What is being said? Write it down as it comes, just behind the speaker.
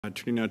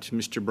Turning now to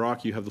Mr.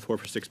 Brock, you have the floor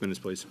for 6 minutes,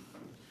 please.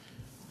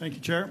 Thank you,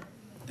 Chair.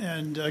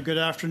 And good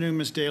afternoon,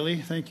 Ms. Daly.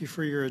 Thank you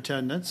for your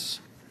attendance.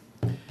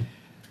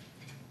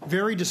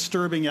 Very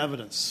disturbing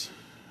evidence.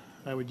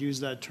 I would use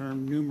that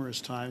term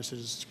numerous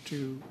times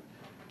to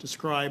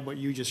describe what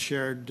you just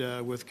shared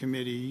with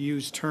committee. You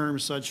used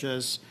terms such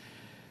as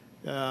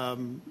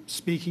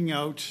speaking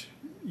out,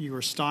 you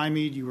were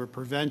stymied, you were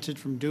prevented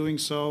from doing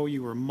so,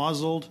 you were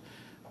muzzled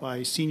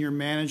by senior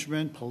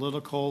management,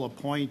 political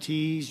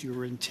appointees, you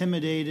were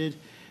intimidated,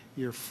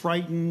 you're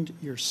frightened,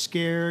 you're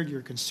scared,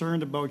 you're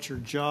concerned about your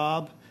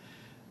job.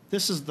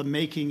 This is the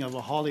making of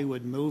a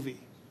Hollywood movie,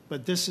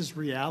 but this is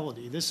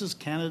reality. This is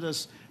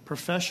Canada's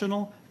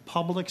professional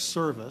public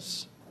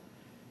service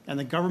and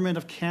the Government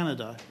of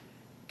Canada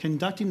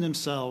conducting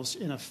themselves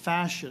in a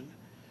fashion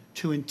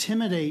to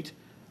intimidate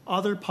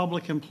other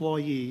public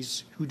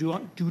employees who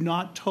do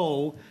not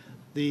toe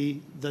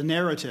the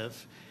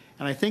narrative.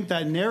 And I think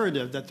that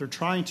narrative that they're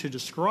trying to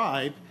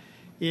describe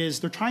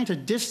is they're trying to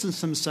distance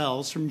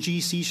themselves from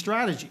GC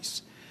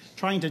strategies,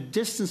 trying to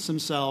distance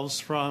themselves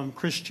from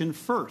Christian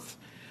Firth.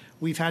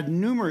 We've had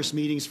numerous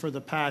meetings for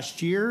the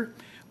past year.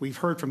 We've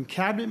heard from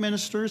cabinet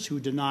ministers who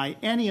deny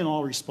any and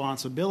all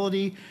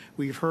responsibility.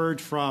 We've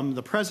heard from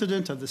the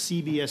president of the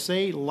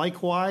CBSA,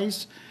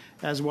 likewise,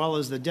 as well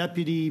as the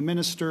deputy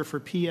minister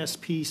for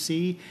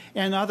PSPC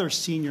and other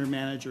senior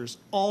managers,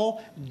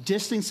 all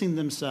distancing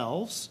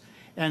themselves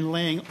and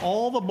laying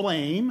all the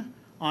blame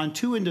on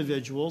two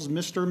individuals,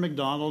 Mr.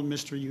 McDonald and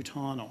Mr.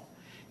 Utano.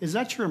 Is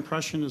that your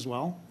impression as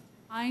well?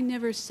 I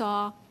never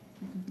saw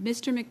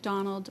Mr.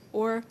 McDonald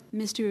or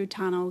Mr.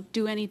 Utano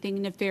do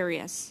anything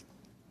nefarious.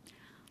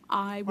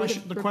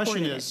 The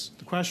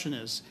question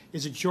is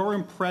it your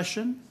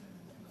impression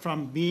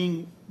from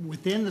being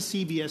within the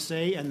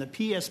CBSA and the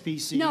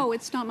PSPC? No,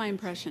 it's not my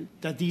impression.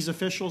 That these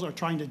officials are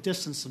trying to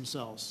distance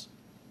themselves?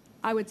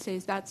 I would say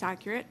that's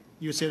accurate.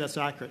 You would say that's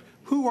accurate.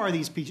 Who are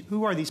these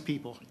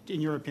people,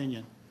 in your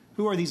opinion?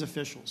 Who are these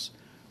officials?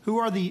 Who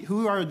are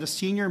the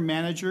senior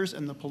managers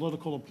and the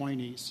political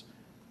appointees?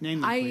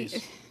 Name them,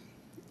 please.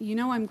 You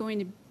know, I'm going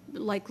to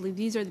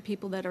these are the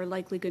people that are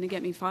likely going to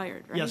get me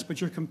fired, right? Yes,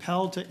 but you're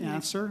compelled to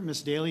answer,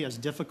 Ms. Daly, as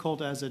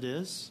difficult as it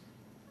is.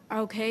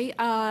 Okay.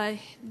 I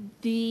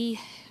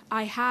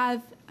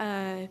have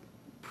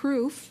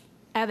proof,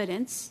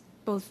 evidence,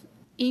 both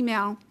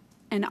email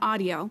and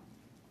audio,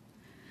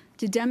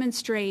 to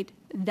demonstrate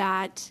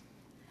that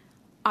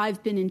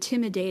I've been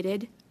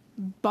intimidated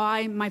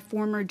by my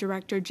former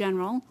Director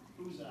General.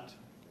 Who's that?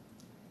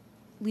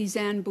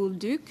 Lisanne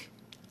Bolduc.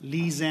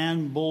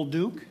 Lisanne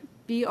Bolduc?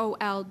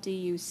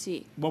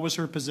 Bolduc. What was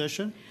her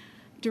position?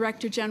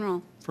 Director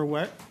General. For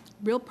what?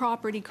 Real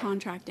property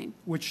contracting.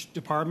 Which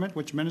department?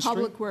 Which ministry?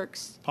 Public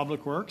Works.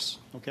 Public Works.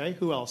 Okay.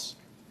 Who else?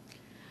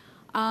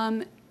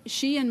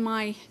 She and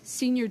my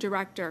senior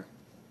director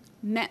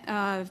made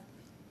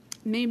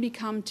me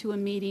come to a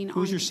meeting.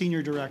 Who's your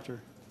senior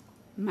director?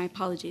 My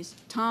apologies.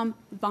 Tom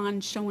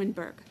von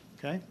Schoenberg.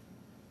 Okay.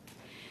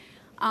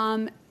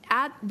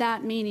 At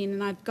that meeting,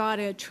 and I've got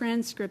a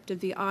transcript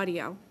of the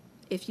audio,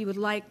 if you would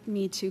like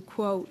me to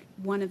quote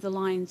one of the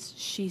lines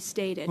she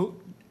stated.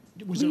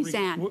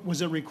 Lisanne.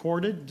 Was it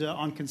recorded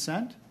on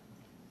consent?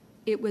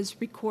 It was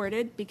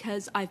recorded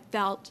because I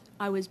felt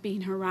I was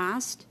being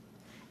harassed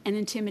and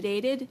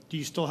intimidated. Do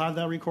you still have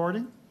that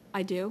recording?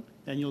 I do.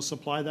 And you'll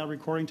supply that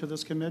recording to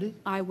this committee?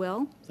 I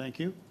will. Thank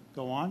you.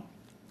 Go on.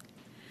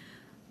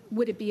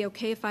 Would it be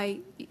okay if I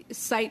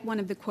cite one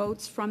of the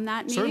quotes from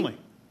that meeting? Certainly.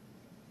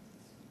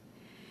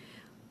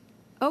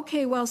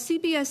 Okay, well,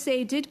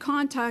 CBSA did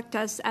contact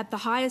us at the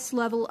highest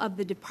level of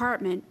the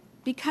department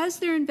because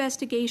their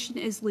investigation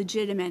is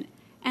legitimate.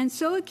 And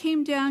so it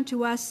came down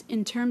to us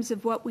in terms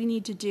of what we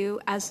need to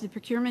do as the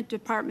procurement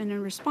department in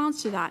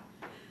response to that.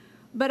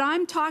 But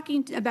I'm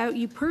talking about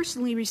you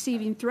personally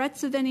receiving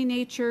threats of any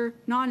nature,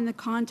 not in the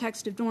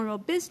context of normal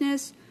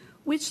business,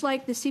 which,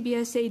 like the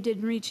CBSA did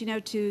in reaching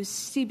out to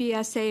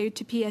CBSA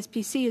to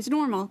PSPC, is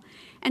normal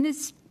and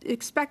is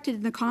expected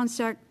in the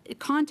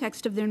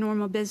context of their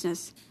normal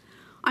business.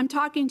 I'm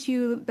talking to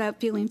you about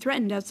feeling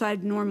threatened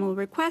outside normal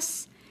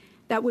requests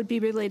that would be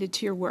related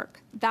to your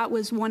work. That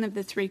was one of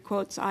the three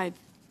quotes I've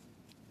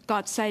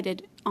got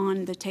cited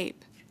on the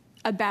tape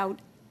about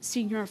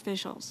senior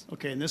officials.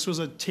 Okay, and this was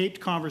a taped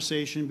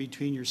conversation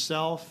between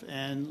yourself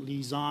and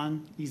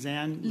Lisanne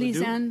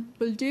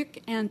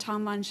Bolduc and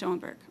Tom von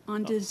Schoenberg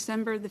on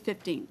December the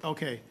 15th.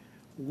 Okay.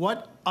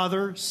 What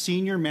other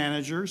senior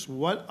managers,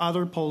 what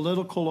other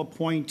political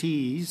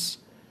appointees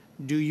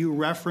do you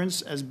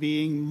reference as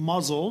being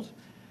muzzled,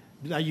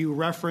 that you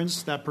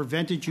reference that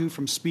prevented you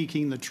from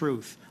speaking the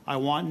truth? I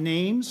want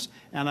names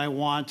and I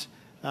want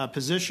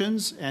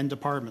positions and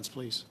departments,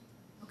 please.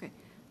 Okay.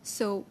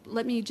 So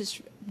let me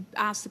just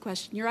ask the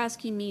question. You're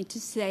asking me to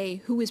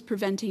say who is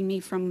preventing me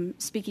from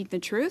speaking the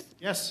truth?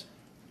 Yes.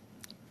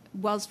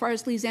 Well, as far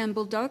as Lisanne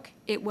Bolduc,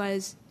 it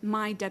was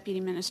my deputy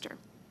minister.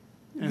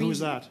 And who's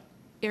that?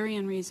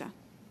 Ariane Riza.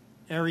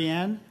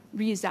 Ariane?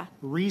 Riza.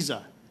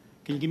 Riza.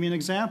 Can you give me an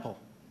example?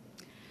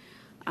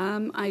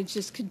 I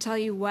just could tell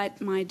you what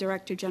my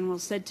Director General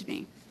said to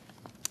me.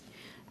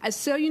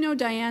 So you know,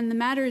 Diane, the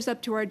matter is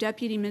up to our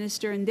deputy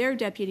minister and their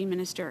deputy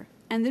minister.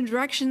 And the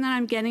direction that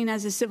I'm getting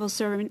as a civil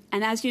servant,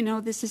 and as you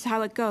know, this is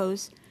how it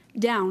goes,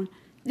 down,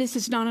 this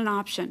is not an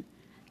option.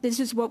 This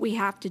is what we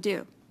have to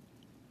do.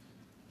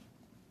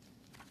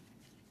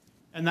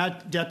 And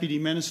that deputy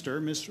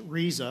minister, Ms.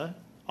 Riza,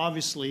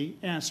 obviously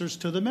answers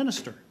to the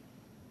minister,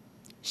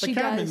 the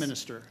cabinet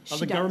minister of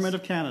the government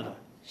of Canada.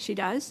 She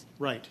does.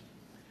 Right.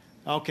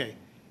 Okay.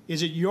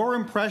 Is it your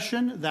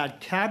impression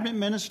that cabinet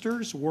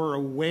ministers were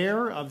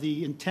aware of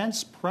the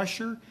intense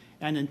pressure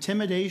and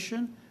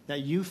intimidation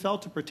that you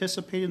felt to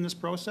participate in this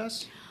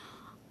process?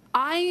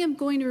 I am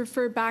going to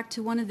refer back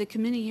to one of the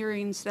committee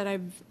hearings that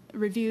I've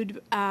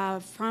reviewed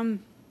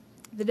from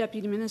the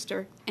deputy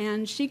minister,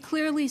 and she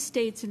clearly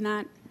states in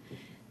that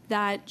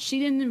she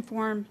didn't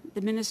inform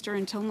the minister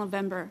until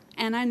November.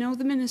 And I know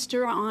the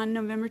minister on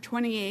November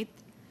 28th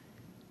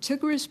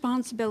took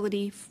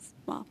responsibility,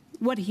 well,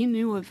 what he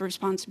knew of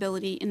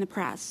responsibility in the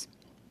press.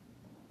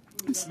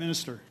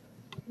 Minister?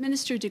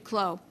 Minister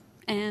Duclos,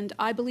 and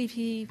I believe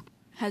he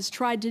has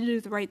tried to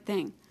do the right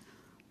thing,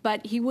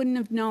 but he wouldn't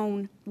have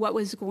known what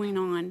was going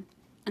on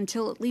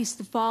until at least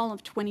the fall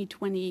of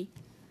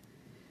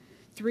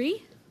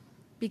 2023,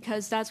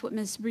 because that's what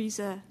Ms.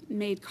 Riza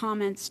made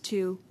comments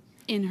to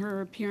in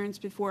her appearance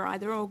before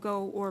either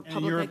OGO or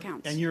public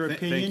accounts. And your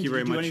opinion, Thank you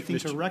very did you do much, anything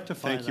to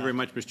rectify that? Thank you very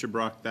much, Mr.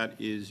 Brock. That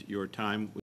is your time.